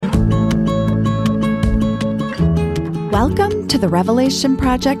Welcome to the Revelation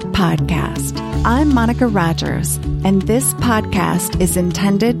Project podcast. I'm Monica Rogers, and this podcast is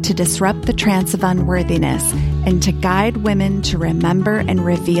intended to disrupt the trance of unworthiness and to guide women to remember and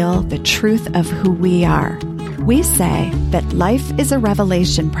reveal the truth of who we are. We say that life is a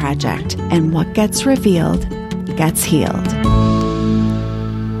revelation project, and what gets revealed gets healed.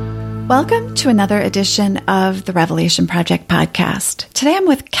 Welcome to another edition of the Revelation Project podcast. Today I'm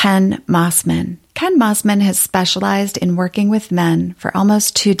with Ken Mossman. Ken Mossman has specialized in working with men for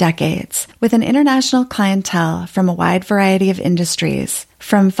almost 2 decades, with an international clientele from a wide variety of industries,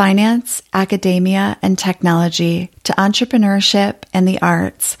 from finance, academia, and technology to entrepreneurship and the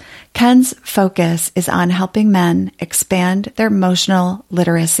arts. Ken's focus is on helping men expand their emotional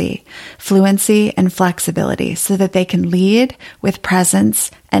literacy, fluency, and flexibility so that they can lead with presence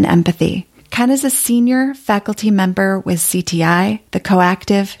and empathy. Ken is a senior faculty member with CTI, the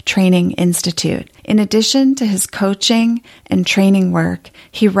Coactive Training Institute. In addition to his coaching and training work,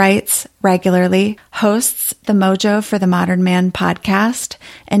 he writes regularly, hosts the Mojo for the Modern Man podcast,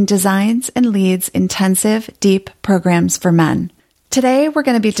 and designs and leads intensive, deep programs for men. Today, we're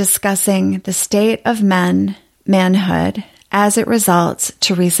going to be discussing the state of manhood, as it results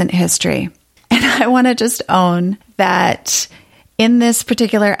to recent history. And I want to just own that in this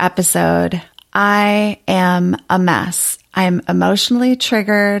particular episode, I am a mess. I'm emotionally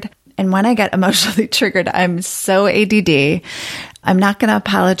triggered. And when I get emotionally triggered, I'm so ADD. I'm not going to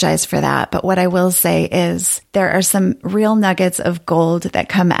apologize for that. But what I will say is there are some real nuggets of gold that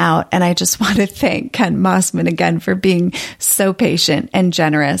come out. And I just want to thank Ken Mossman again for being so patient and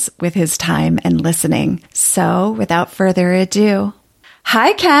generous with his time and listening. So without further ado,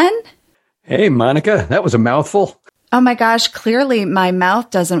 hi, Ken. Hey, Monica, that was a mouthful. Oh my gosh, clearly my mouth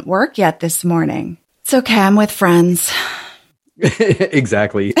doesn't work yet this morning. It's okay, I'm with friends.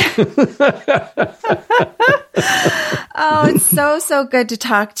 Exactly. Oh, it's so good to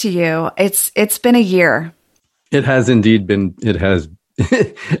talk to you. It's been a year. It has indeed been. It has.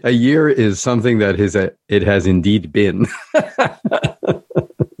 A year is something that it has indeed been.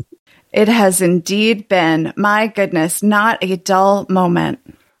 It has indeed been. My goodness, not a dull moment.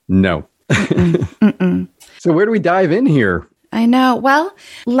 No. Mm-mm. So where do we dive in here? I know. Well,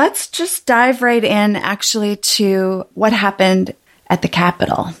 let's just dive right in actually to what happened at the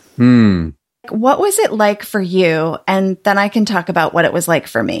Capitol. What was it like for you? And then I can talk about what it was like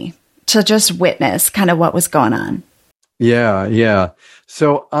for me to just witness kind of what was going on. Yeah.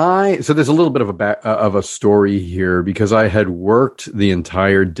 So there's a little bit of a story here because I had worked the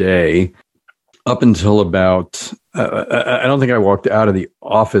entire day up until about, I don't think I walked out of the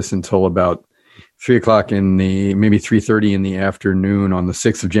office until about 3:00 maybe 3:30 in the afternoon on the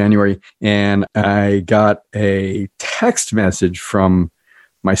 6th of January. And I got a text message from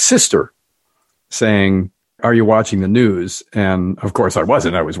my sister saying, "Are you watching the news?" And of course I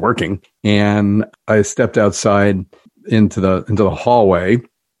wasn't, I was working. And I stepped outside into the hallway,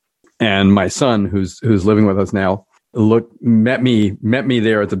 and my son, who's living with us now, met me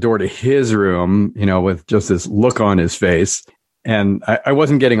there at the door to his room, with just this look on his face. And I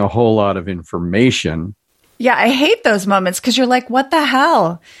wasn't getting a whole lot of information. Yeah, I hate those moments because you're like, what the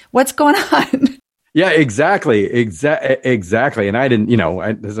hell? What's going on? Yeah, exactly. And I didn't,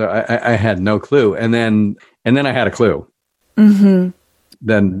 I had no clue. And then I had a clue. Mm-hmm.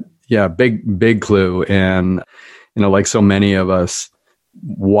 Then, yeah, big clue. And, like so many of us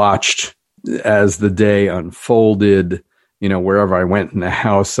watched as the day unfolded, wherever I went in the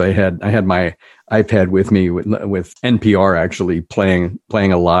house, I had my iPad with me with NPR actually playing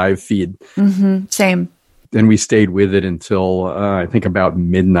a live feed. Mm-hmm. Same. And we stayed with it until I think about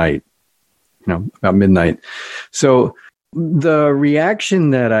midnight. So the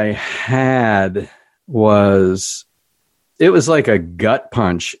reaction that I had was, it was like a gut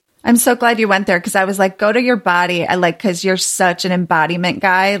punch. I'm so glad you went there because I was like, go to your body. Because you're such an embodiment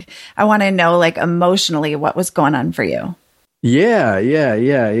guy. I want to know emotionally what was going on for you.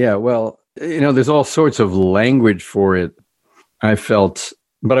 Yeah. Well, there's all sorts of language for it, I felt,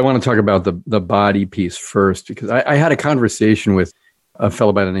 but I want to talk about the body piece first, because I had a conversation with a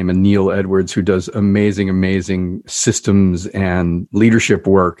fellow by the name of Neil Edwards, who does amazing systems and leadership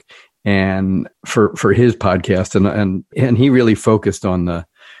work, and for his podcast, and he really focused on the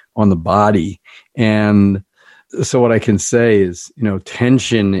body. And so what I can say is,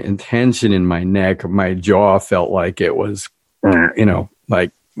 tension in my neck, my jaw felt like it was,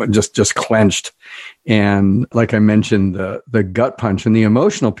 like just clenched. And like I mentioned, the gut punch, and the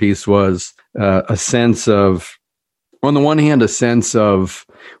emotional piece was a sense of, on the one hand, a sense of,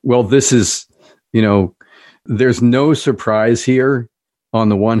 well, this is, there's no surprise here on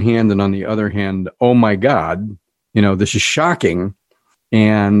the one hand, and on the other hand, oh my God, this is shocking.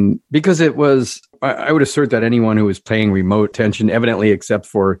 And because it was, I would assert that anyone who was paying remote attention, evidently, except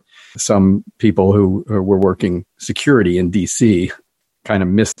for some people who were working security in DC, kind of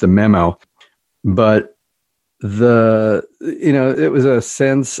missed the memo. But it was a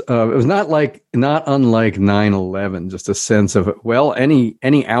sense of, it was not unlike 9/11, just a sense of, well,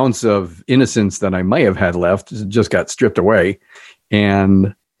 any ounce of innocence that I might have had left just got stripped away.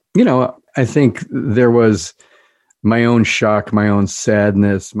 And, I think there was my own shock, my own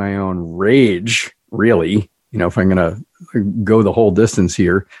sadness, my own rage, really, if I'm going to go the whole distance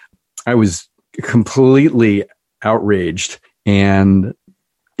here. I was completely outraged. And,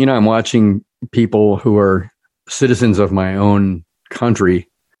 I'm watching people who are citizens of my own country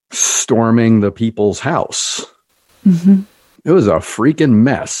storming the people's house. Mm-hmm. It was a freaking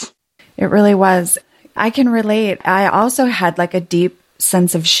mess. It really was. I can relate. I also had like a deep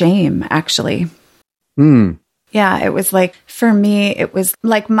sense of shame, actually. Yeah, it was like, for me, it was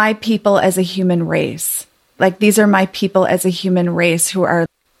like my people as a human race. Like, these are my people as a human race who are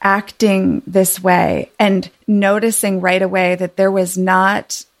acting this way, and noticing right away that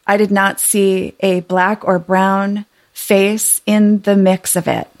I did not see a black or brown face in the mix of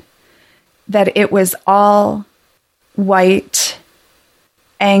it. That it was all white,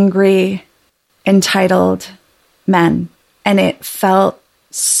 angry, entitled men. And it felt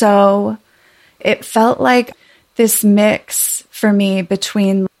like this mix for me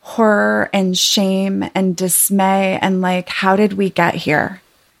between horror and shame and dismay and like, how did we get here?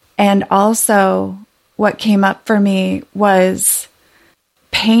 And also what came up for me was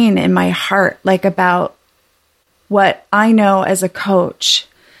pain in my heart, like about what I know as a coach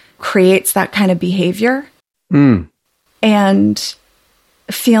creates that kind of behavior. And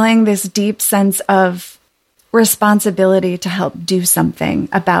feeling this deep sense of responsibility to help do something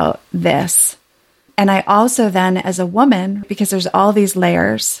about this. And I also then, as a woman, because there's all these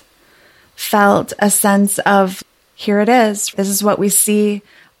layers, felt a sense of, here it is. This is what we see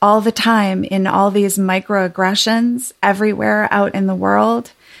all the time in all these microaggressions everywhere out in the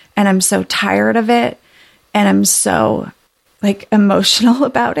world. And I'm so tired of it. And I'm so like emotional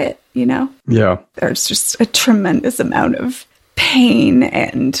about it, Yeah. There's just a tremendous amount of pain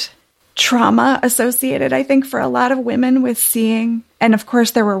and trauma associated, I think, for a lot of women with seeing. And of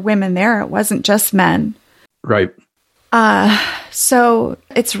course, there were women there. It wasn't just men. Right. So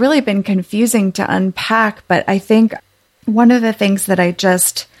it's really been confusing to unpack. But I think one of the things that I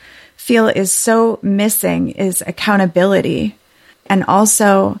just feel is so missing is accountability. And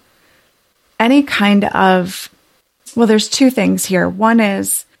also any kind of, well, there's two things here. One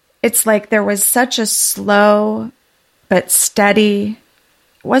is, it's like there was such a slow but steady,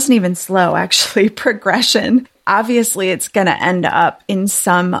 it wasn't even slow, actually, progression. Obviously, it's going to end up in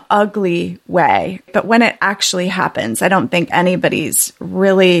some ugly way. But when it actually happens, I don't think anybody's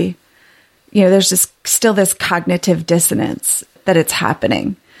really, there's still this cognitive dissonance that it's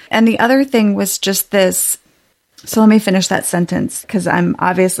happening. And the other thing was just this. So let me finish that sentence because I'm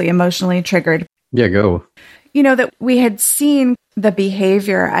obviously emotionally triggered. Yeah, go. That we had seen the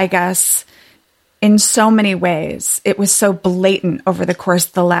behavior, I guess, in so many ways. It was so blatant over the course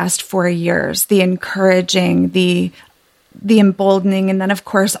of the last 4 years, the encouraging, the emboldening, and then, of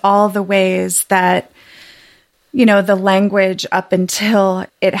course, all the ways that, the language up until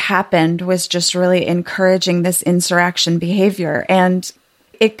it happened was just really encouraging this insurrection behavior. And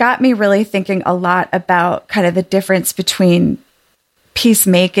it got me really thinking a lot about kind of the difference between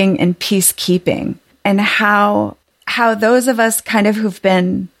peacemaking and peacekeeping, and how those of us kind of who've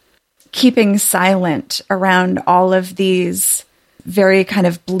been keeping silent around all of these very kind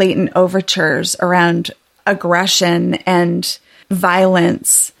of blatant overtures around aggression and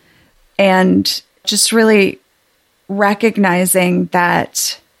violence, and just really recognizing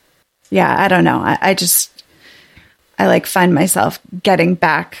that, I don't know, I like find myself getting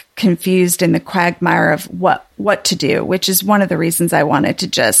back confused in the quagmire of what to do, which is one of the reasons I wanted to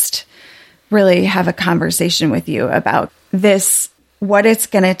just really have a conversation with you about this, what it's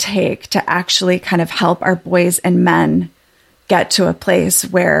going to take to actually kind of help our boys and men get to a place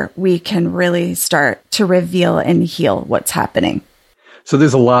where we can really start to reveal and heal what's happening. So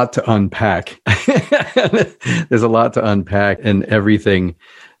there's a lot to unpack. There's a lot to unpack in everything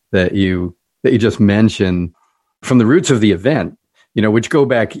that you just mentioned, from the roots of the event, which go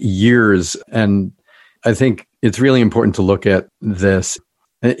back years. And I think it's really important to look at this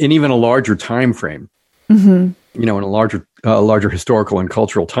in even a larger time frame, in a larger historical and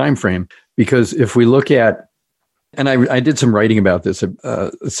cultural time frame. Because if we look at, and I did some writing about this,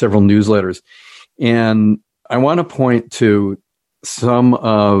 several newsletters, and I want to point to some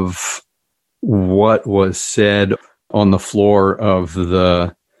of what was said on the floor of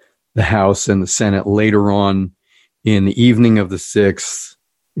the House and the Senate later on in the evening of the 6th.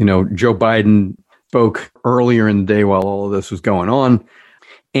 Joe Biden spoke earlier in the day while all of this was going on.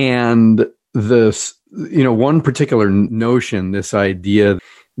 And this, one particular notion, this idea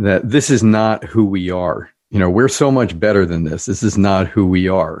that this is not who we are. We're so much better than this. This is not who we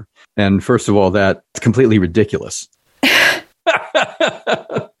are. And first of all, that's completely ridiculous.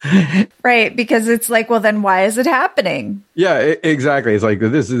 Right, because it's like, well, then why is it happening? Yeah, exactly. It's like,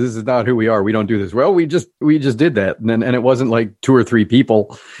 this is not who we are. We don't do this. Well, we just did that, and it wasn't like 2 or 3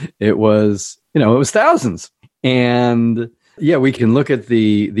 people. It was, it was thousands. And yeah, we can look at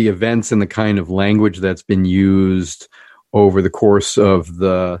the events and the kind of language that's been used over the course of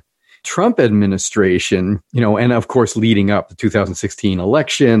the Trump administration, and of course, leading up the 2016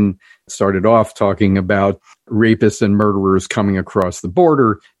 election, started off talking about rapists and murderers coming across the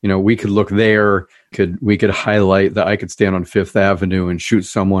border. We could look there. We could highlight that I could stand on Fifth Avenue and shoot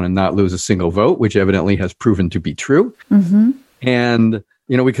someone and not lose a single vote, which evidently has proven to be true. Mm-hmm. And,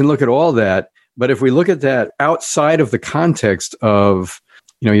 we can look at all that. But if we look at that outside of the context of,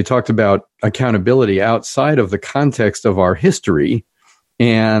 you talked about accountability outside of the context of our history.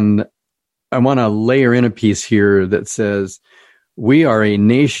 And I want to layer in a piece here that says we are a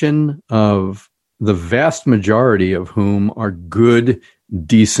nation of the vast majority of whom are good,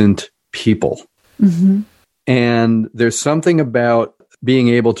 decent people. Mm-hmm. And there's something about being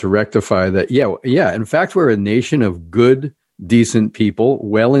able to rectify that. Yeah. In fact, we're a nation of good, decent people,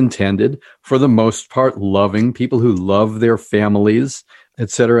 well-intended, for the most part, loving people who love their families,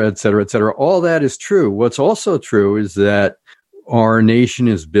 et cetera, et cetera, et cetera. All that is true. What's also true is that our nation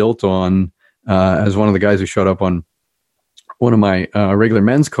is built on, as one of the guys who showed up on one of my regular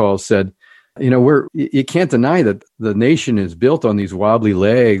men's calls said, you can't deny that the nation is built on these wobbly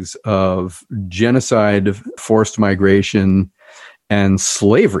legs of genocide, forced migration, and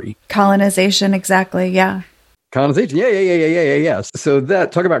slavery. Colonization, exactly, yeah. Colonization, yeah. So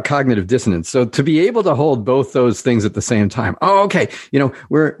talk about cognitive dissonance. So to be able to hold both those things at the same time. Oh, okay.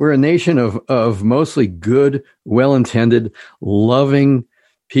 We're a nation of mostly good, well-intended, loving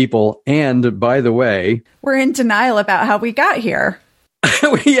people. And by the way, we're in denial about how we got here.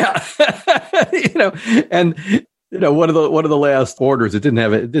 Yeah. And one of the last orders, it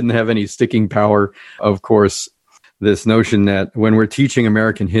didn't have any sticking power, of course. This notion that when we're teaching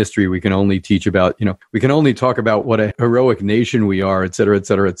American history, we can only teach about, we can only talk about what a heroic nation we are, et cetera, et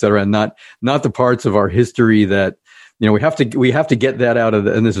cetera, et cetera, and not the parts of our history that, we have to get that out of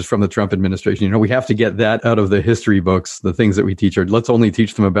and this is from the Trump administration, we have to get that out of the history books, the things that we teach, or let's only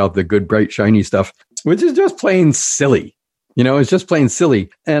teach them about the good, bright, shiny stuff, which is just plain silly. It's just plain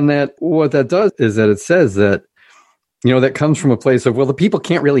silly. And that what that does is that it says that, that comes from a place of, well, the people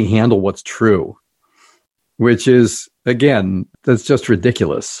can't really handle what's true. Which is, again, that's just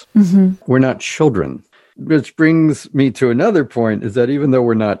ridiculous. Mm-hmm. We're not children. Which brings me to another point, is that even though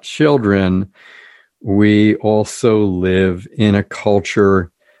we're not children, we also live in a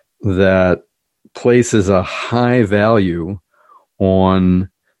culture that places a high value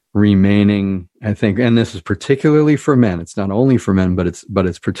on remaining, I think, and this is particularly for men. It's not only for men, but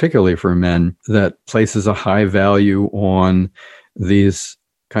it's particularly for men, that places a high value on these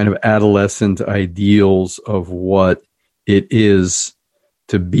kind of adolescent ideals of what it is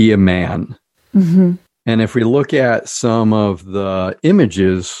to be a man. Mm-hmm. And if we look at some of the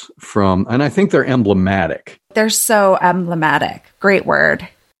images and I think they're emblematic. They're so emblematic. Great word.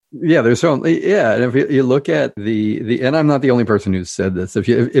 Yeah, and if you look at and I'm not the only person who's said this, if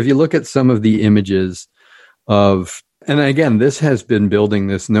you look at some of the images of, and again, this has been building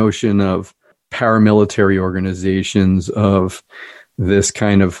this notion of paramilitary organizations, of this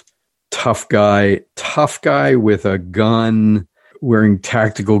kind of tough guy with a gun, wearing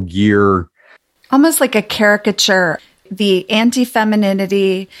tactical gear. Almost like a caricature. The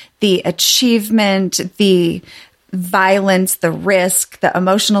anti-femininity, the achievement, the violence, the risk, the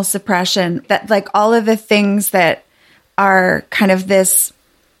emotional suppression, that like all of the things that are kind of this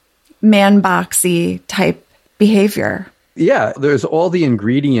man-boxy type behavior. Yeah, there's all the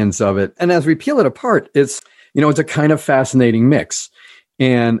ingredients of it. And as we peel it apart, it's a kind of fascinating mix.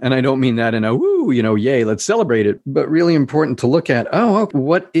 And I don't mean that in a woo, yay, let's celebrate it, but really important to look at,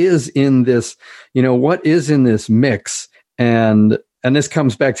 what is in this, what is in this mix? And this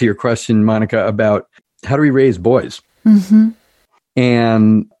comes back to your question, Monica, about how do we raise boys? Mm-hmm.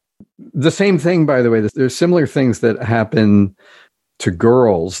 And the same thing, by the way, there's similar things that happen to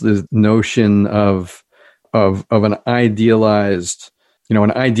girls. The notion of an idealized,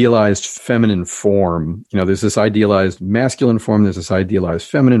 an idealized feminine form. There's this idealized masculine form. There's this idealized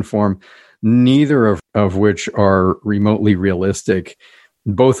feminine form. neither of which are remotely realistic,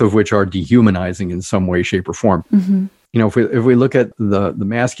 both of which are dehumanizing in some way, shape, or form. Mm-hmm. If we look at the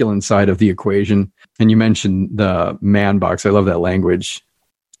masculine side of the equation, and you mentioned the man box, I love that language.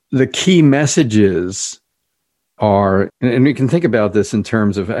 The key messages are, and we can think about this in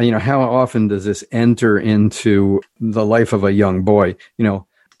terms of, how often does this enter into the life of a young boy?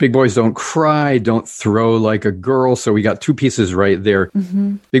 Big boys don't cry, don't throw like a girl. So we got two pieces right there.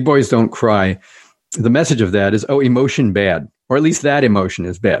 Mm-hmm. Big boys don't cry. The message of that is, emotion bad, or at least that emotion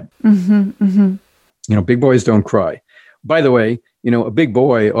is bad. Mm-hmm. Mm-hmm. Big boys don't cry. By the way, a big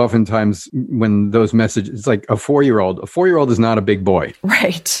boy, oftentimes when those messages, it's like a 4-year-old. A 4-year-old is not a big boy.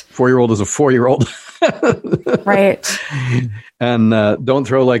 Right. 4-year-old is a 4-year-old. Right. And don't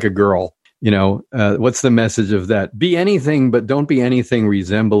throw like a girl. What's the message of that? Be anything, but don't be anything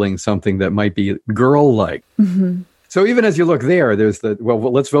resembling something that might be girl-like. Mm-hmm. So even as you look there, there's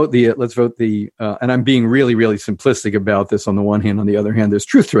let's vote the, and I'm being really, really simplistic about this on the one hand. On the other hand, there's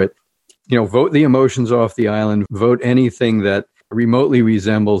truth to it. Vote the emotions off the island, vote anything that remotely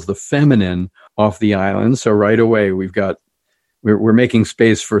resembles the feminine off the island. So right away, we're making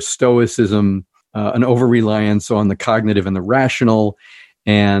space for stoicism, an over-reliance on the cognitive and the rational,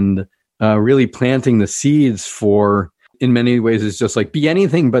 and really planting the seeds for, in many ways, it's just like be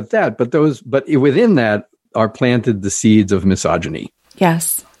anything but that. But within that are planted the seeds of misogyny.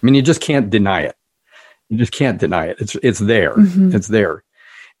 Yes. I mean, you just can't deny it. It's there. Mm-hmm. It's there.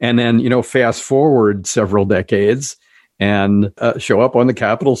 And then, fast forward several decades and show up on the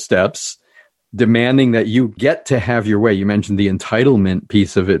Capitol steps demanding that you get to have your way. You mentioned the entitlement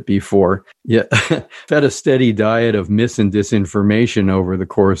piece of it before. Yeah, fed a steady diet of mis and disinformation over the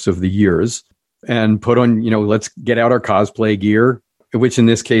course of the years and put on, let's get out our cosplay gear, which in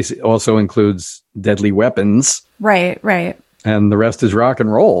this case also includes deadly weapons. Right, right. And the rest is rock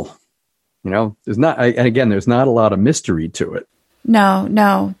and roll. There's not a lot of mystery to it.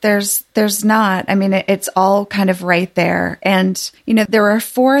 No, there's not. I mean, it's all kind of right there. And, there were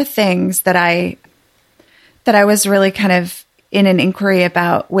 4 things that I was really kind of in an inquiry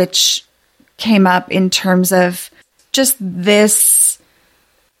about, which came up in terms of just this,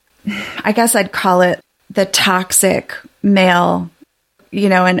 I guess I'd call it the toxic male,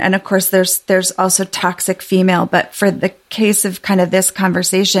 and of course there's also toxic female, but for the case of kind of this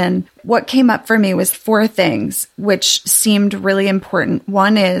conversation, what came up for me was 4 things, which seemed really important.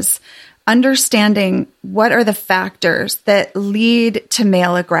 One is understanding what are the factors that lead to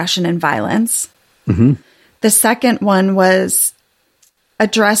male aggression and violence. Mm-hmm. The second one was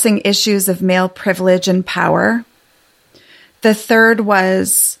addressing issues of male privilege and power. The third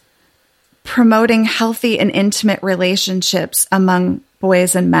was promoting healthy and intimate relationships among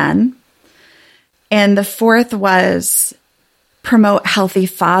boys and men. And the fourth was promote healthy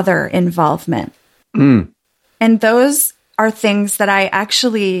father involvement. Mm. And those are things that I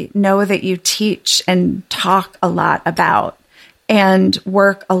actually know that you teach and talk a lot about and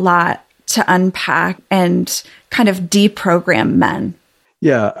work a lot to unpack and kind of deprogram men.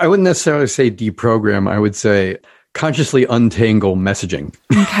 Yeah, I wouldn't necessarily say deprogram. I would say consciously untangle messaging.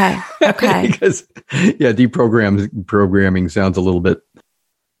 Okay. Because, deprogramming sounds a little bit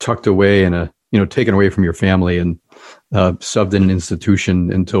tucked away and taken away from your family and subbed in an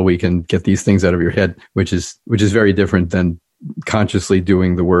institution until we can get these things out of your head, which is very different than consciously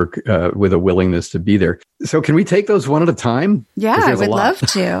doing the work with a willingness to be there. So can we take those one at a time? Yeah, I would love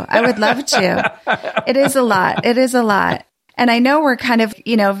to. It is a lot. And I know we're kind of,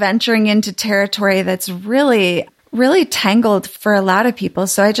 venturing into territory that's really, really tangled for a lot of people.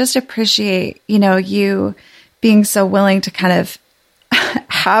 So I just appreciate, you being so willing to kind of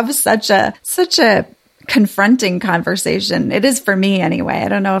have such a confronting conversation. It is for me anyway. I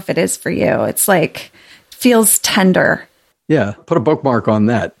don't know if it is for you. It's like, feels tender. Yeah. Put a bookmark on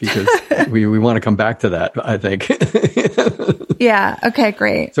that because we want to come back to that, I think. Yeah. Okay,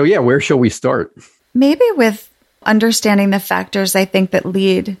 great. So where shall we start? Maybe with understanding the factors I think that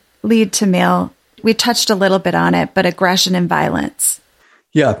lead to male. We touched a little bit on it, but aggression and violence.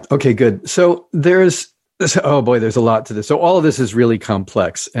 Yeah. Okay, good. So there's a lot to this. So all of this is really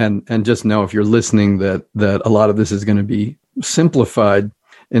complex, and just know if you're listening that a lot of this is going to be simplified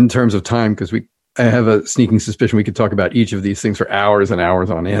in terms of time, because I have a sneaking suspicion we could talk about each of these things for hours and hours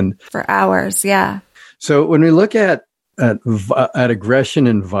on end. For hours, yeah. So when we look at aggression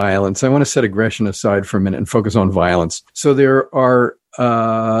and violence, I want to set aggression aside for a minute and focus on violence. So there are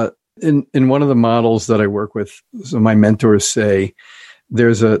in one of the models that I work with, so my mentors say,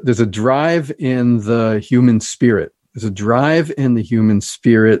 there's a drive in the human spirit. There's a drive in the human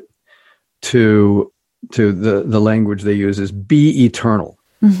spirit to the language they use is be eternal.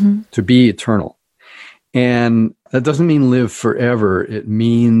 to be eternal. And that doesn't mean live forever. It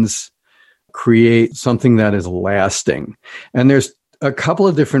means create something that is lasting. And there's a couple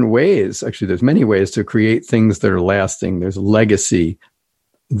of different ways. Actually, there's many ways to create things that are lasting. There's legacy.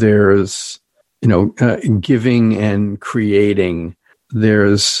 There's, giving and creating.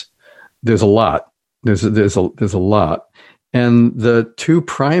 There's a lot. There's a lot. And the two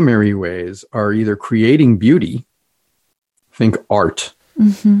primary ways are either creating beauty, think art,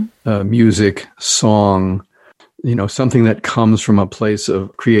 music, song, something that comes from a place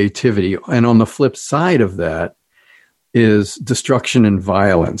of creativity. And on the flip side of that is destruction and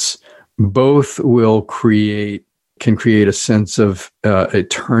violence. Both can create a sense of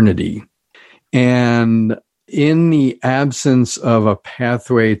eternity. And in the absence of a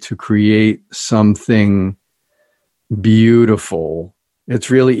pathway to create something beautiful, it's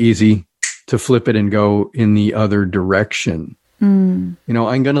really easy to flip it and go in the other direction. I'm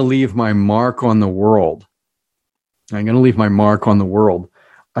going to leave my mark on the world.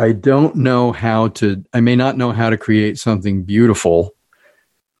 I don't know I may not know how to create something beautiful.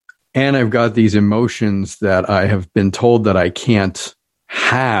 And I've got these emotions that I have been told that I can't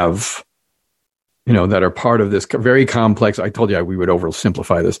have, that are part of this very complex, I told you we would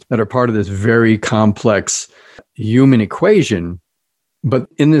oversimplify this, that are part of this very complex human equation. But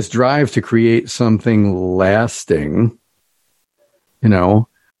in this drive to create something lasting, and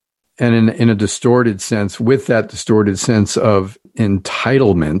in a distorted sense, with that distorted sense of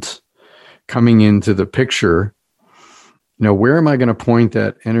entitlement coming into the picture, where am I going to point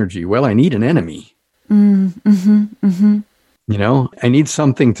that energy? Well, I need an enemy. I need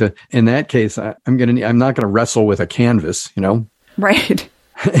something to, in that case, I'm not going to wrestle with a canvas, Right.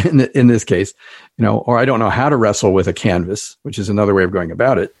 in this case, or I don't know how to wrestle with a canvas, which is another way of going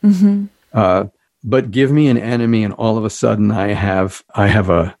about it. But give me an enemy, and all of a sudden I have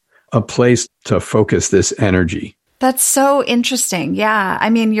a place to focus this energy. That's so interesting. Yeah.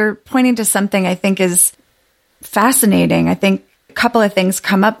 I mean, you're pointing to something I think is fascinating. I think a couple of things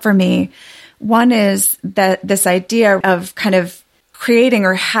come up for me. One is that this idea of kind of creating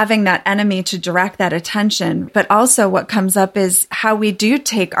or having that enemy to direct that attention. But also what comes up is how we do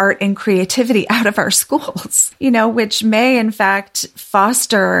take art and creativity out of our schools, which may in fact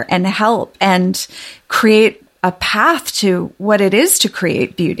foster and help and create a path to what it is to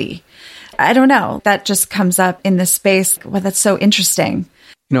create beauty. I don't know. That just comes up in this space. Well, that's so interesting.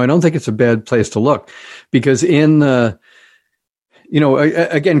 I don't think it's a bad place to look, because in the,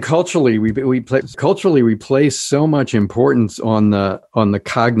 again, culturally, we place so much importance on the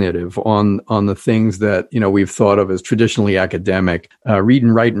cognitive, on the things that, we've thought of as traditionally academic, read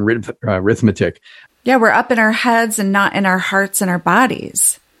and write and arithmetic. Yeah, we're up in our heads and not in our hearts and our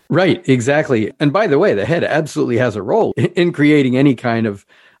bodies. Right, exactly. And by the way, the head absolutely has a role in creating any kind of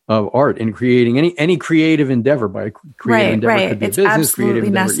art, in creating any creative endeavor. By creative endeavor, right. Could be It's a business, absolutely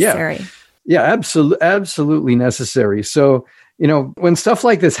creative necessary. Endeavor. Yeah, absolutely necessary. So, when stuff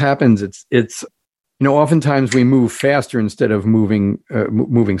like this happens, it's oftentimes we move faster instead of moving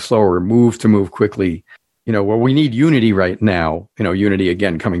slower, move quickly. We need unity right now. Unity,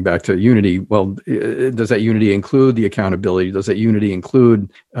 again, coming back to unity. Well, does that unity include the accountability? Does that unity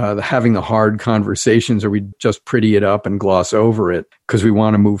include having the hard conversations, or we just pretty it up and gloss over it because we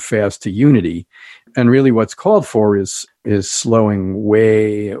want to move fast to unity? And really what's called for is slowing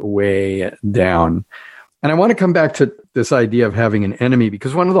way, way down. And I want to come back to this idea of having an enemy,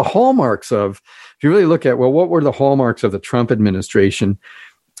 because one of the hallmarks of, if you really look at, what were the hallmarks of the Trump administration?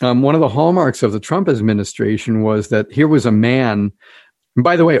 One of the hallmarks of the Trump administration was that here was a man, and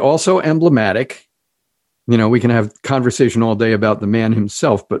by the way, also emblematic. We can have conversation all day about the man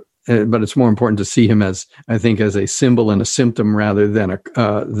himself, but it's more important to see him as a symbol and a symptom rather than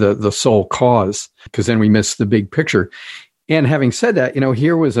the sole cause, because then we miss the big picture. And having said that,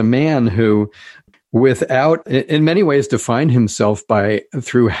 here was a man who, without, in many ways, defined himself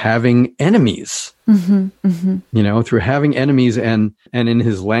through having enemies. Through having enemies, and in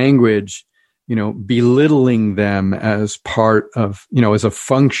his language, belittling them as part of, as a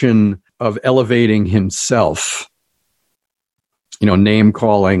function of elevating himself, name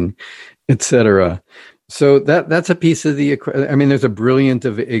calling, etc. So that's a piece of the, there's a brilliant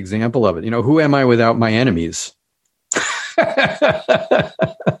example of it. Who am I without my enemies?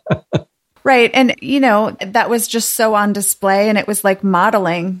 Right. And, that was just so on display, and it was like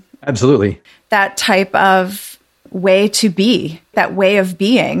modeling. Absolutely. That type of way to be, that way of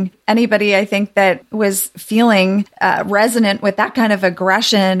being. Anybody, I think, that was feeling resonant with that kind of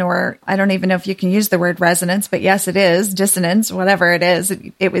aggression, or I don't even know if you can use the word resonance, but yes, it is, dissonance, whatever it is.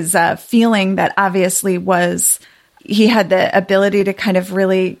 It was a feeling that obviously was he had the ability to kind of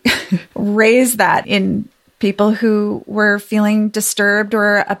really raise that in people who were feeling disturbed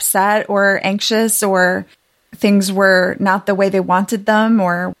or upset or anxious, or things were not the way they wanted them,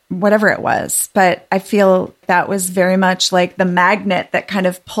 or whatever it was. But I feel that was very much like the magnet that kind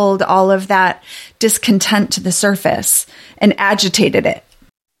of pulled all of that discontent to the surface and agitated it.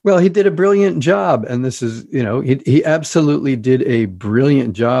 Well, he did a brilliant job. And this is, he absolutely did a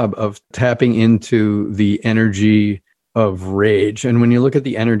brilliant job of tapping into the energy of rage. And when you look at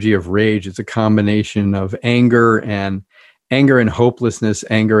the energy of rage, it's a combination of anger and hopelessness,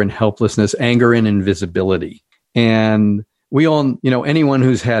 anger and helplessness, anger and invisibility. And we all, anyone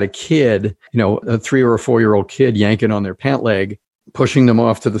who's had a kid, a 3 or a 4-year-old kid yanking on their pant leg, pushing them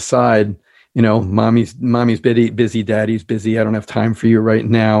off to the side, mommy's busy, daddy's busy. I don't have time for you right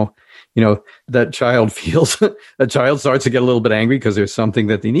now. That child starts to get a little bit angry because there's something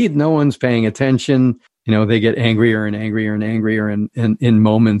that they need. No one's paying attention. They get angrier and angrier and angrier. And in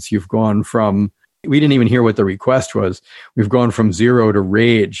moments you've gone from, we didn't even hear what the request was. We've gone from 0 to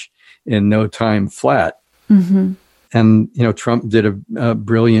rage in no time flat. Mm-hmm. And, Trump did a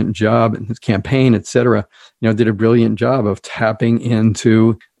brilliant job in his campaign, et cetera, did a brilliant job of tapping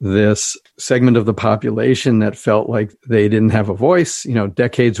into this segment of the population that felt like they didn't have a voice,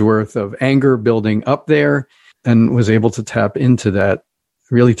 decades worth of anger building up there, and was able to tap into that,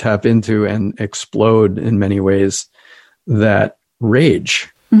 really tap into and explode in many ways that rage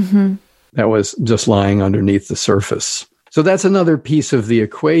that was just lying underneath the surface. So that's another piece of the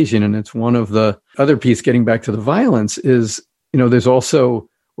equation. And it's one of the other piece, getting back to the violence, is,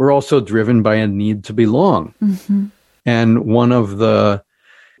 we're also driven by a need to belong. Mm-hmm. And one of the,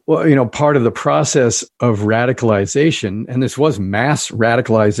 part of the process of radicalization, and this was mass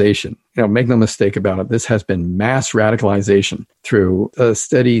radicalization, make no mistake about it, this has been mass radicalization through a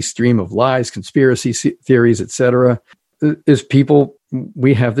steady stream of lies, conspiracy theories, et cetera, is people,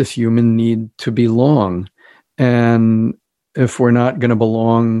 we have this human need to belong. And if we're not going to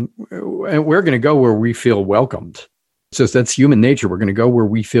belong, we're going to go where we feel welcomed. So that's human nature. We're going to go where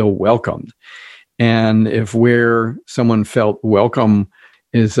we feel welcomed. And if where someone felt welcome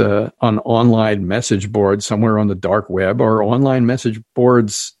is an online message board somewhere on the dark web, or online message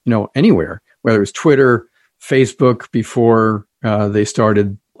boards, anywhere, whether it's Twitter, Facebook, before they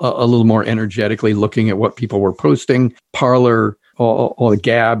started a little more energetically looking at what people were posting, Parler, all the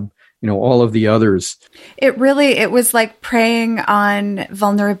Gab, all of the others. It was like preying on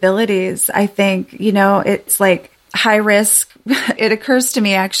vulnerabilities. I think, it's like high risk. It occurs to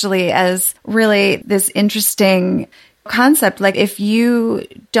me actually as really this interesting concept. Like if you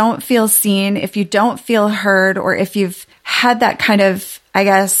don't feel seen, if you don't feel heard, or if you've had that kind of, I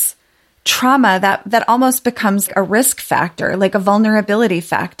guess, trauma, that almost becomes a risk factor, like a vulnerability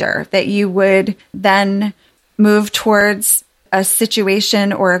factor, that you would then move towards a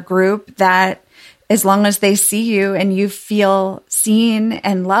situation or a group that, as long as they see you and you feel seen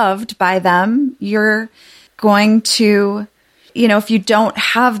and loved by them, you're going to, if you don't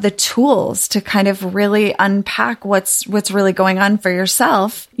have the tools to kind of really unpack what's really going on for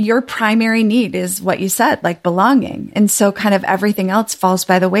yourself, your primary need is what you said, like belonging. And so kind of everything else falls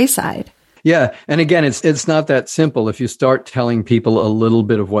by the wayside. Yeah. And again, it's not that simple. If you start telling people a little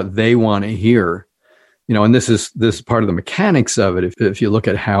bit of what they want to hear, and this is part of the mechanics of it. If you look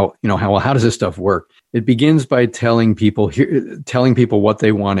at how does this stuff work? It begins by telling people what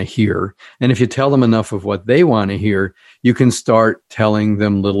they want to hear. And if you tell them enough of what they want to hear, you can start telling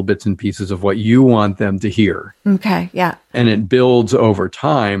them little bits and pieces of what you want them to hear. Okay. Yeah. And it builds over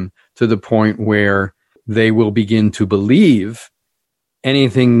time to the point where they will begin to believe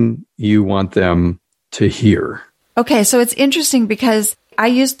anything you want them to hear. Okay. So it's interesting because I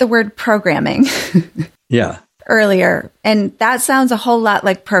used the word programming. Yeah. Earlier. And that sounds a whole lot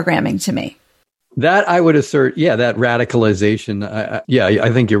like programming to me. That I would assert, that radicalization.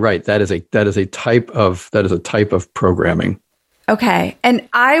 I think you're right. That is a type of programming. Okay. And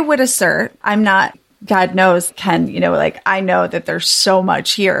I would assert, I'm not, God knows, Ken, I know that there's so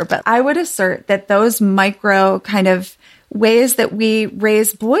much here, but I would assert that those micro kind of ways that we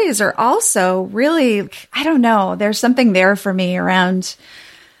raise boys are also really, I don't know, there's something there for me around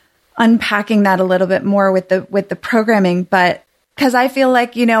unpacking that a little bit more with the programming. But because I feel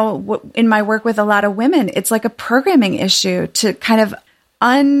like, in my work with a lot of women, it's like a programming issue to kind of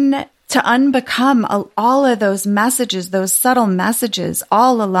unbecome all of those messages, those subtle messages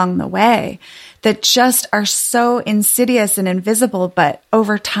all along the way that just are so insidious and invisible, but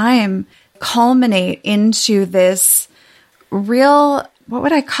over time culminate into this real, what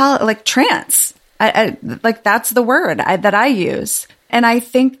would I call it? Like trance. Like that's the word that I use. And I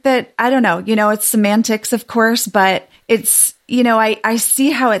think that, I don't know, it's semantics, of course, but it's, I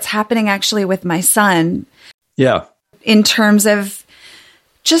see how it's happening actually with my son. Yeah. In terms of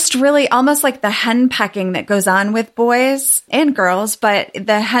just really almost like the henpecking that goes on with boys and girls, but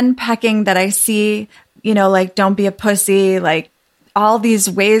the henpecking that I see, like don't be a pussy, like all these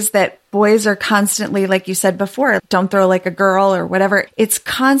ways that boys are constantly, like you said before, don't throw like a girl or whatever. It's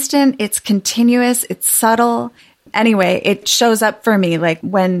constant, it's continuous, it's subtle. Anyway, it shows up for me. Like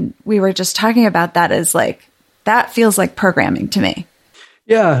when we were just talking about that is like, that feels like programming to me.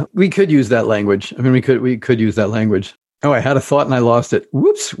 Yeah, we could use that language. I mean, we could use that language. Oh, I had a thought and I lost it.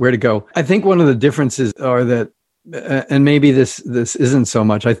 Whoops, where'd it go? I think one of the differences are that, and maybe this isn't so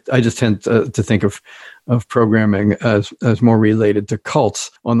much. I just tend to think of programming as more related to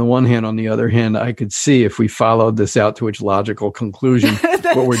cults. On the one hand, on the other hand, I could see if we followed this out to its logical conclusion,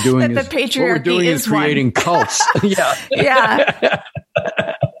 what we're doing is creating cults. Yeah, yeah.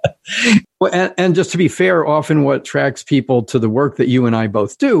 Well, and just to be fair, often what attracts people to the work that you and I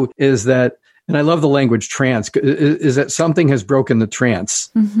both do is that, and I love the language trance, is that something has broken the trance.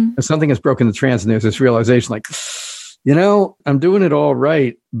 Mm-hmm. Something has broken the trance, and there's this realization like, I'm doing it all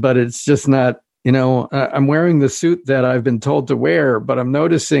right, but it's just not, I'm wearing the suit that I've been told to wear, but I'm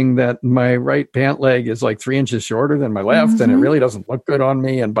noticing that my right pant leg is like 3 inches shorter than my left, and it really doesn't look good on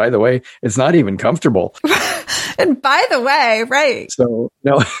me. And by the way, it's not even comfortable. And by the way, right. So,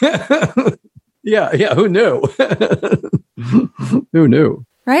 no. Yeah. Who knew? Who knew?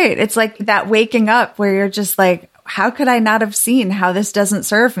 Right. It's like that waking up where you're just like, how could I not have seen how this doesn't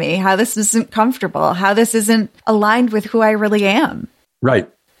serve me, how this isn't comfortable, how this isn't aligned with who I really am? Right.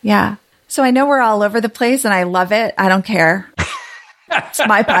 Yeah. So I know we're all over the place and I love it. I don't care. It's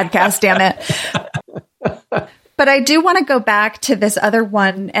my podcast, damn it. But I do want to go back to this other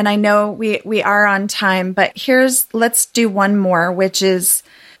one. And I know we are on time, but let's do one more, which is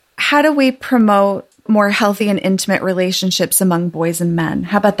how do we promote more healthy and intimate relationships among boys and men?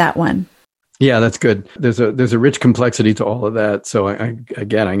 How about that one? Yeah, that's good. There's a rich complexity to all of that. So I'm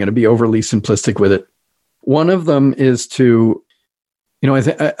going to be overly simplistic with it. One of them is to,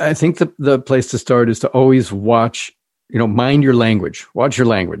 I think the place to start is to always watch, mind your language, watch your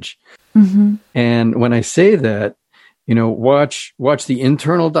language. Mm-hmm. And when I say that, watch the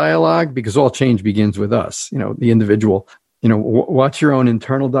internal dialogue, because all change begins with us, the individual. Watch your own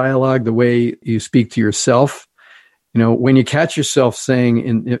internal dialogue, the way you speak to yourself. When you catch yourself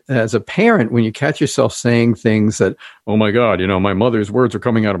saying, as a parent, when you catch yourself saying things that, oh my God, my mother's words are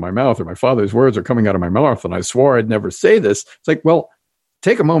coming out of my mouth, or my father's words are coming out of my mouth, and I swore I'd never say this. It's like, well,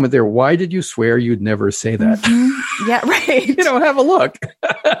 take a moment there. Why did you swear you'd never say that? Mm-hmm. Yeah, right. Have a look.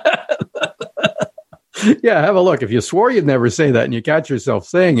 Yeah, have a look. If you swore you'd never say that and you catch yourself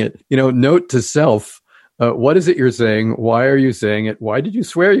saying it, note to self, what is it you're saying? Why are you saying it? Why did you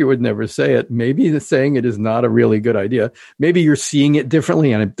swear you would never say it? Maybe saying it is not a really good idea. Maybe you're seeing it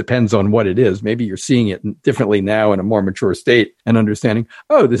differently, and it depends on what it is. Maybe you're seeing it differently now in a more mature state and understanding,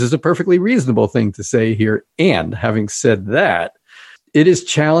 oh, this is a perfectly reasonable thing to say here. And having said that, it is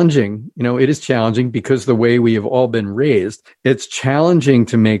challenging. It is challenging because the way we have all been raised, it's challenging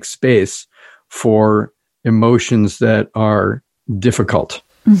to make space for emotions that are difficult,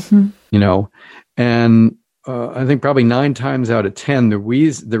 and I think probably 9 times out of 10, the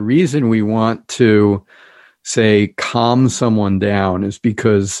reason we want to say calm someone down is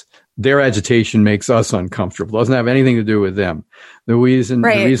because their agitation makes us uncomfortable. It doesn't have anything to do with them. I'm losing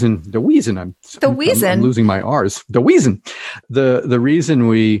my R's. The reason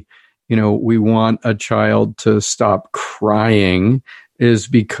we want a child to stop crying is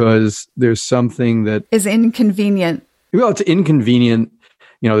because there's something that is inconvenient. Well, it's inconvenient.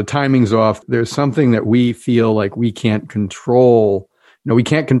 The timing's off. There's something that we feel like we can't control. We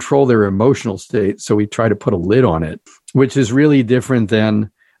can't control their emotional state. So we try to put a lid on it, which is really different than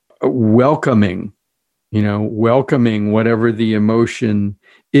welcoming whatever the emotion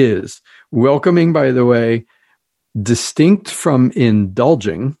is. Welcoming, by the way, distinct from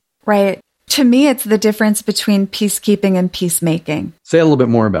indulging. Right. To me, it's the difference between peacekeeping and peacemaking. Say a little bit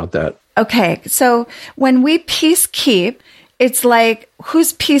more about that. Okay. So when we peacekeep, it's like,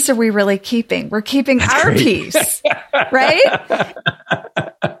 whose peace are we really keeping? We're keeping our peace, right?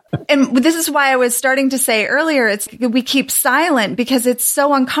 And this is why I was starting to say earlier, we keep silent because it's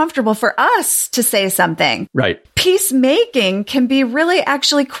so uncomfortable for us to say something. Right. Peacemaking can be really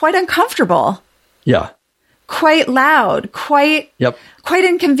actually quite uncomfortable. Yeah. Quite loud, quite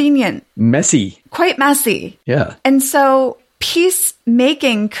inconvenient. Messy. Quite messy. Yeah. And so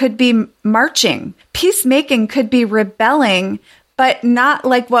peacemaking could be marching. Peacemaking could be rebelling, but not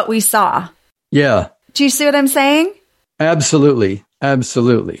like what we saw. Yeah. Do you see what I'm saying? Absolutely.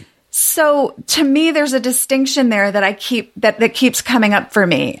 Absolutely. So to me, there's a distinction there that that keeps coming up for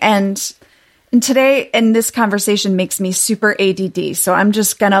me. And today, and this conversation makes me super ADD. So I'm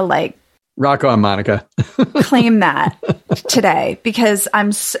just going to rock on, Monica. claim that today, because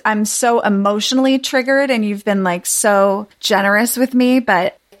I'm so emotionally triggered, and you've been so generous with me,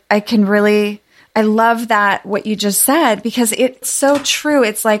 but I love that what you just said, because it's so true.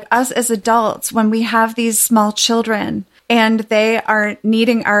 It's like us as adults, when we have these small children and they are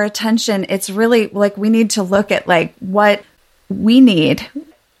needing our attention, it's really we need to look at what we need.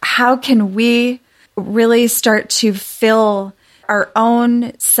 How can we really start to fill our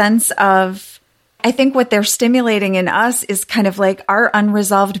own sense of, I think what they're stimulating in us is kind of our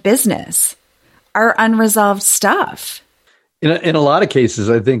unresolved business, our unresolved stuff. In a lot of cases,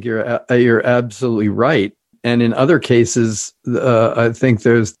 I think you're absolutely right. And in other cases, I think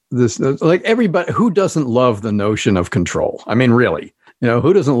there's this, everybody who doesn't love the notion of control. I mean, really,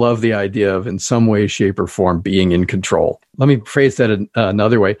 who doesn't love the idea of in some way, shape, or form being in control? Let me phrase that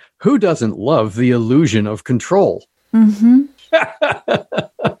another way. Who doesn't love the illusion of control? Mm-hmm.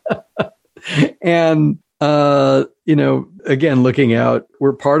 And, again, looking out,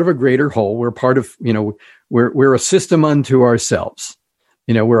 we're part of a greater whole. We're part of, we're a system unto ourselves.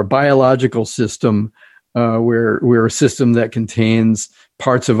 We're a biological system. We're a system that contains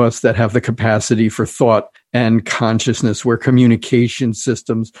parts of us that have the capacity for thought and consciousness. We're communication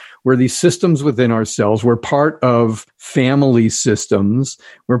systems. We're these systems within ourselves. We're part of family systems.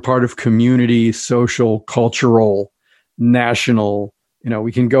 We're part of community, social, cultural, national.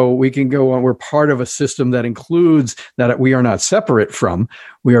 We can go on. We're part of a system that includes that we are not separate from.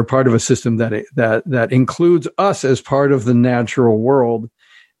 We are part of a system that includes us as part of the natural world.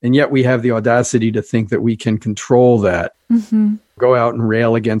 And yet we have the audacity to think that we can control that, go out and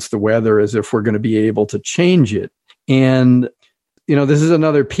rail against the weather as if we're going to be able to change it. And, this is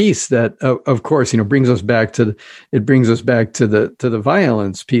another piece that, of course, brings us back to the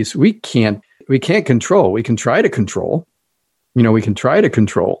violence piece. We can't control. We can try to control. We can try to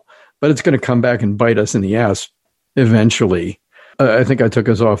control, but it's going to come back and bite us in the ass eventually. I think I took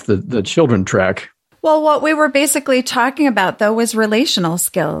us off the children track. Well, what we were basically talking about, though, was relational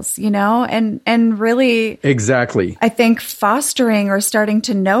skills, and really, exactly, I think fostering or starting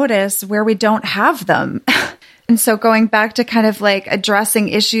to notice where we don't have them. And so going back to kind of addressing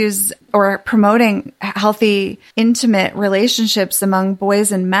issues or promoting healthy, intimate relationships among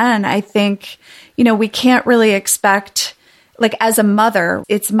boys and men, I think, we can't really expect, as a mother,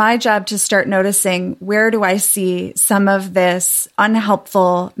 it's my job to start noticing, where do I see some of this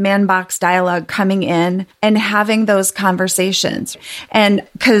unhelpful man box dialogue coming in, and having those conversations. And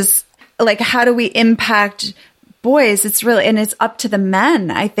because how do we impact boys? It's really, and it's up to the men,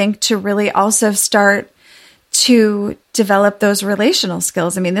 I think, to really also start to develop those relational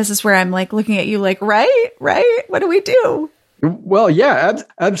skills. I mean, this is where I'm looking at you right? What do we do? Well, yeah,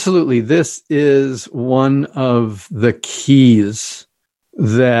 absolutely. This is one of the keys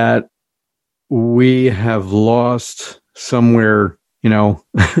that we have lost somewhere.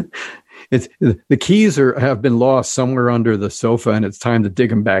 It's the keys have been lost somewhere under the sofa, and it's time to dig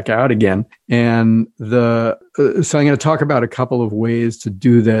them back out again. And so I'm going to talk about a couple of ways to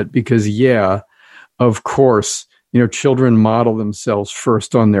do that, because, of course, children model themselves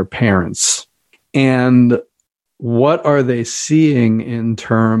first on their parents, and what are they seeing in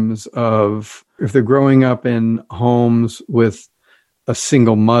terms of, if they're growing up in homes with a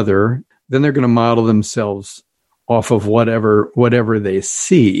single mother, then they're going to model themselves off of whatever they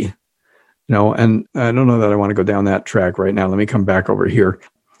see, and I don't know that I want to go down that track right now. Let me come back over here.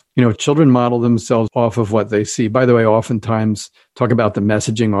 Children model themselves off of what they see. By the way, oftentimes, talk about the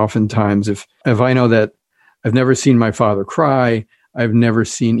messaging. Oftentimes, if I know that I've never seen my father cry, I've never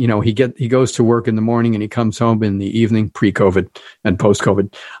seen, he goes to work in the morning and he comes home in the evening, pre-COVID and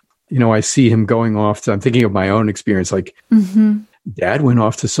post-COVID. I see him going off I'm thinking of my own experience, Dad went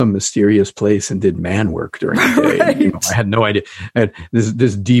off to some mysterious place and did man work during the day. Right. I had no idea. I had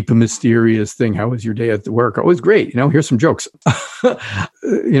this deep, mysterious thing. How was your day at the work? Oh, it was great. Here's some jokes.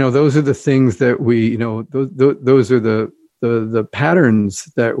 Those are the things that we, those are the patterns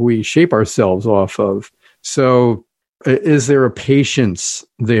that we shape ourselves off of. So, is there a patience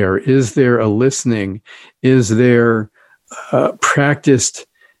there? Is there a listening? Is there practiced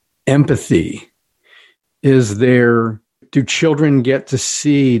empathy? Do children get to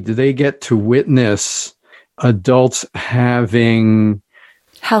see, do they get to witness adults having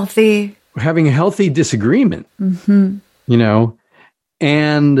healthy disagreement, and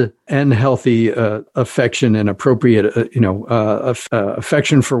healthy affection and appropriate,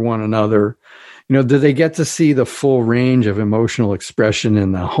 affection for one another, do they get to see the full range of emotional expression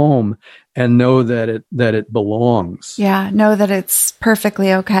in the home and know that it belongs? Yeah, know that it's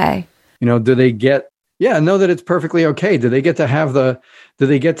perfectly okay. Know that it's perfectly okay. Do they get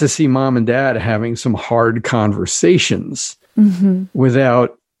to see mom and dad having some hard conversations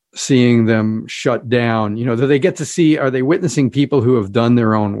without seeing them shut down? Do they get to see, are they witnessing people who have done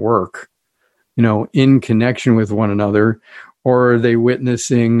their own work, in connection with one another? Or are they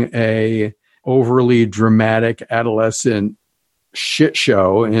witnessing a overly dramatic adolescent shit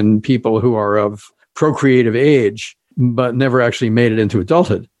show in people who are of procreative age, but never actually made it into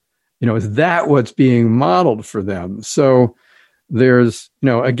adulthood? Is that what's being modeled for them? So there's,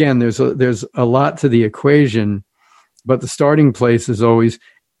 again, there's a lot to the equation, but the starting place is always,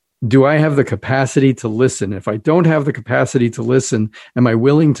 do I have the capacity to listen? If I don't have the capacity to listen, am I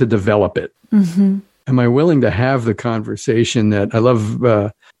willing to develop it? Am I willing to have the conversation that I love?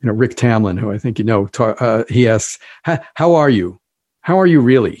 Rick Tamlin, who I think he asks, "How are you? How are you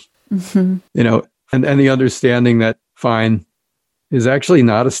really?" And the understanding that fine is actually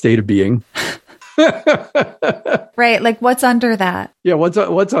not a state of being. Right, like what's under that? Yeah,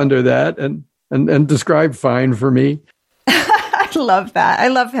 what's under that, and describe fine for me. I love that. I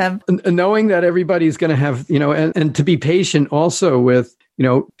love him. And knowing that everybody's going to have, and to be patient also with.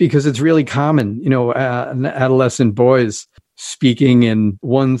 Because it's really common, adolescent boys speaking in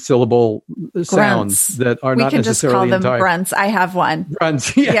one syllable sounds that are not necessarily We can just call them grunts. I have one.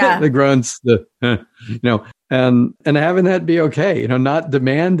 Grunts, yeah. The grunts, and having that be okay, not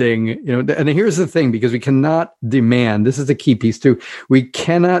demanding, and here's the thing, because we cannot demand, this is the key piece too, we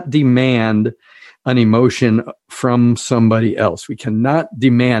cannot demand an emotion from somebody else. We cannot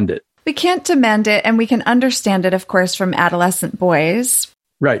demand it. We can't demand it, and we can understand it, of course, from adolescent boys.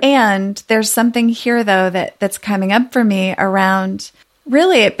 Right. And there's something here, though, that's coming up for me around,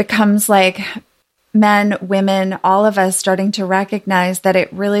 really, it becomes like men, women, all of us starting to recognize that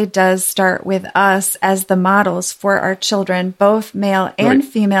it really does start with us as the models for our children, both male and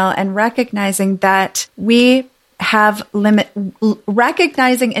female, and recognizing that we have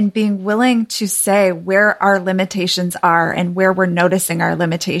recognizing and being willing to say where our limitations are and where we're noticing our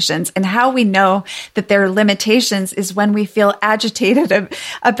limitations. And how we know that there are limitations is when we feel agitated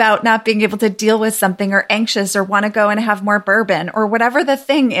about not being able to deal with something, or anxious, or want to go and have more bourbon, or whatever the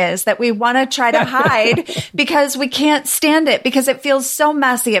thing is that we want to try to hide because we can't stand it, because it feels so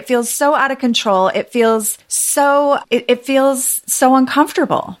messy. It feels so out of control. It feels so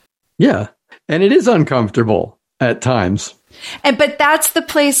uncomfortable. Yeah. And it is uncomfortable at times. But that's the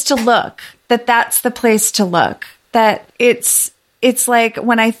place to look. That's the place to look. That it's like,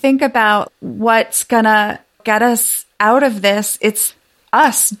 when I think about what's gonna get us out of this, it's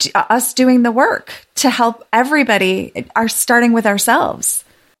us doing the work to help everybody, starting with ourselves.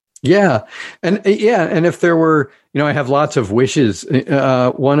 Yeah. And if there were, I have lots of wishes.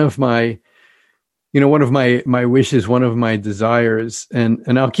 One of my wishes, one of my desires,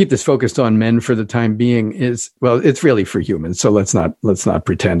 and I'll keep this focused on men for the time being, is, well, it's really for humans. So let's not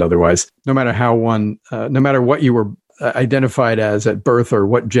pretend otherwise. No matter no matter what you were identified as at birth, or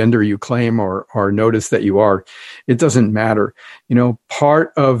what gender you claim or notice that you are, it doesn't matter.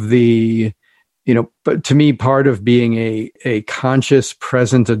 Part of the, but to me, part of being a conscious,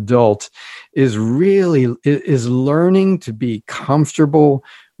 present adult is learning to be comfortable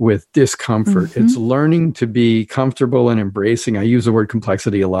with discomfort. It's learning to be comfortable and embracing. I use the word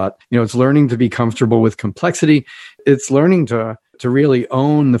complexity a lot. It's learning to be comfortable with complexity. It's learning to really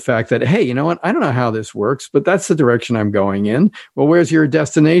own the fact that, hey, you know what? I don't know how this works, but that's the direction I'm going in. Well, where's your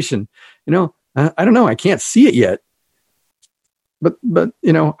destination? I don't know. I can't see it yet. But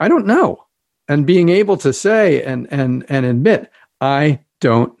I don't know. And being able to say and admit, I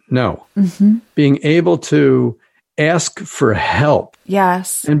don't know. Being able to ask for help.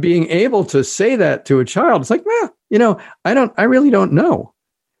 Yes. And being able to say that to a child, it's like, I really don't know.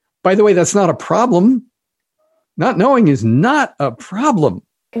 By the way, that's not a problem. Not knowing is not a problem.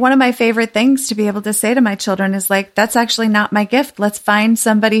 One of my favorite things to be able to say to my children is like, that's actually not my gift. Let's find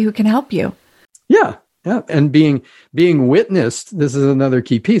somebody who can help you. Yeah. Yeah. And being witnessed, this is another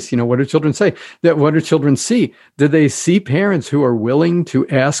key piece. What do children say? What do children see? Do they see parents who are willing to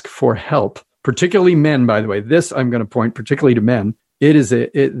ask for help? Particularly men, by the way. This I'm going to point particularly to men.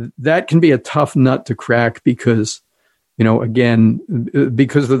 That can be a tough nut to crack because, again,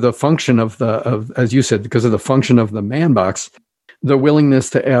 because of the function as you said, because of the function of the man box, the willingness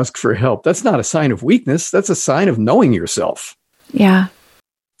to ask for help. That's not a sign of weakness. That's a sign of knowing yourself. Yeah.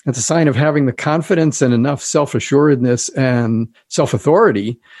 It's a sign of having the confidence and enough self-assuredness and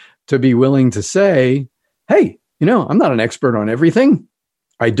self-authority to be willing to say, hey, I'm not an expert on everything.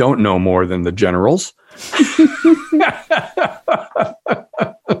 I don't know more than the generals.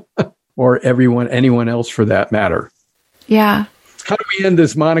 Or anyone else for that matter. Yeah. How do we end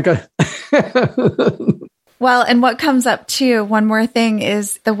this, Monica? Well, and what comes up too, one more thing,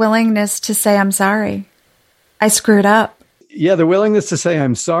 is the willingness to say, I'm sorry. I screwed up. Yeah, the willingness to say,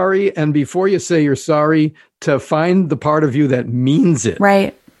 I'm sorry. And before you say you're sorry, to find the part of you that means it.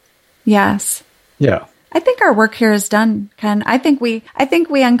 Right. Yes. Yeah. I think our work here is done, Ken. I think we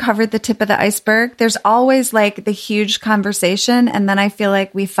uncovered the tip of the iceberg. There's always like the huge conversation. And then I feel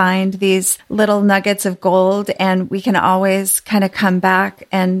like we find these little nuggets of gold, and we can always kind of come back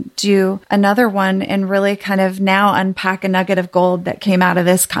and do another one and really kind of now unpack a nugget of gold that came out of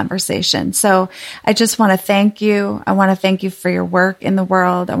this conversation. So I just want to thank you. I want to thank you for your work in the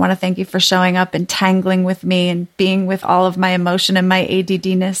world. I want to thank you for showing up and tangling with me and being with all of my emotion and my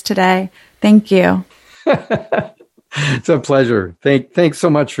ADD-ness today. Thank you. It's a pleasure. Thanks so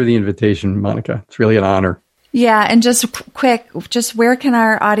much for the invitation, Monica. It's really an honor. Yeah. And just quick, where can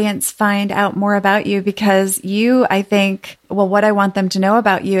our audience find out more about you? Because you, I think, well, what I want them to know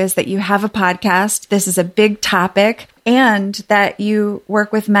about you is that you have a podcast. This is a big topic, and that you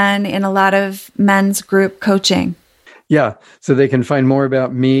work with men in a lot of men's group coaching. Yeah, so they can find more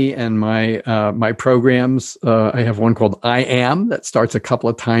about me and my programs. I have one called I Am that starts a couple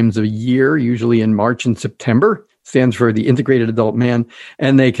of times a year, usually in March and September. Stands for the Integrated Adult Man.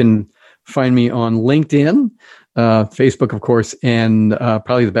 And they can find me on LinkedIn, Facebook, of course, and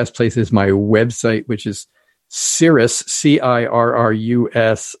probably the best place is my website, which is Cirrus,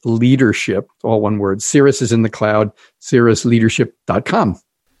 CIRRUS Leadership, all one word. Cirrus is in the cloud, cirrusleadership.com.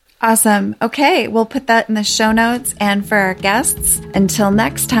 Awesome. Okay, we'll put that in the show notes. And for our guests, until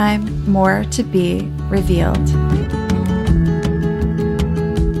next time, more to be revealed.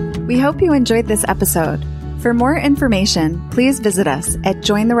 We hope you enjoyed this episode. For more information, please visit us at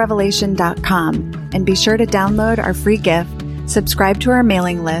jointherevelation.com and be sure to download our free gift, subscribe to our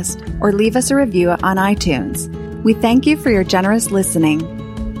mailing list, or leave us a review on iTunes. We thank you for your generous listening.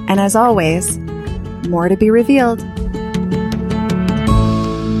 And as always, more to be revealed.